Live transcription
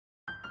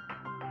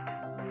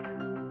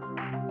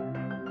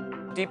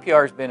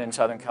DPR has been in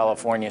Southern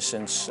California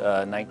since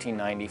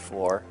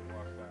 1994.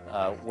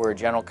 We're a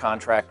general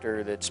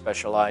contractor that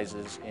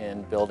specializes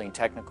in building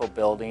technical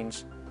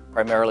buildings,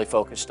 primarily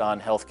focused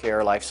on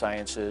healthcare, life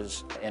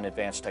sciences, and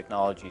advanced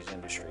technologies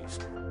industries.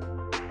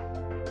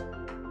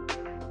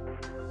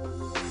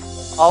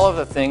 All of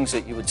the things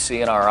that you would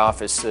see in our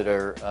office that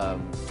are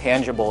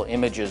tangible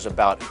images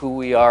about who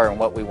we are and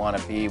what we want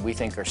to be, we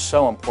think are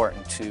so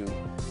important to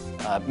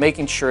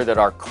making sure that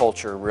our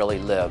culture really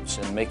lives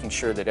and making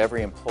sure that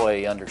every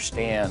employee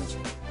understands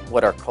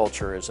what our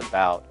culture is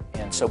about.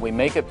 And so we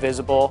make it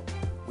visible,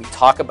 we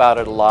talk about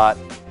it a lot,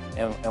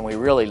 and we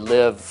really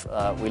live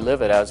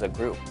it as a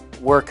group.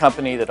 We're a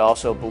company that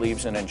also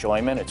believes in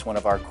enjoyment. It's one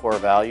of our core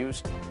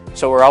values.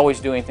 So we're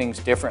always doing things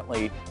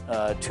differently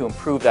to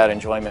improve that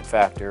enjoyment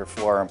factor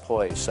for our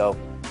employees. So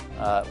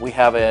we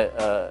have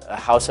a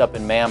house up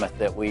in Mammoth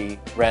that we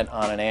rent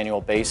on an annual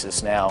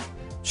basis now,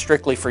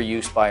 strictly for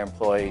use by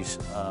employees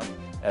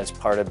as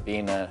part of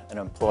being an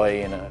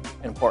employee and an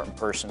important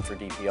person for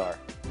DPR.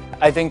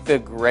 I think the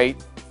great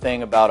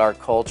thing about our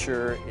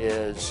culture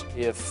is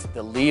if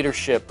the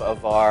leadership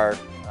of our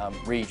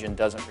region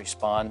doesn't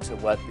respond to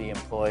what the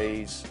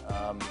employees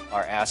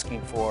are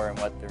asking for and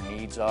what their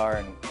needs are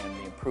and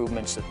the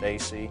improvements that they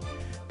see,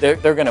 they're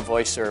going to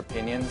voice their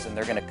opinions and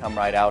they're going to come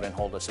right out and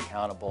hold us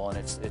accountable. And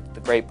it's the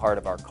great part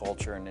of our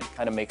culture, and it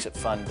kind of makes it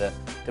fun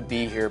to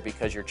be here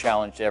because you're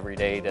challenged every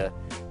day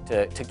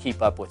to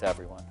keep up with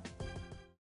everyone.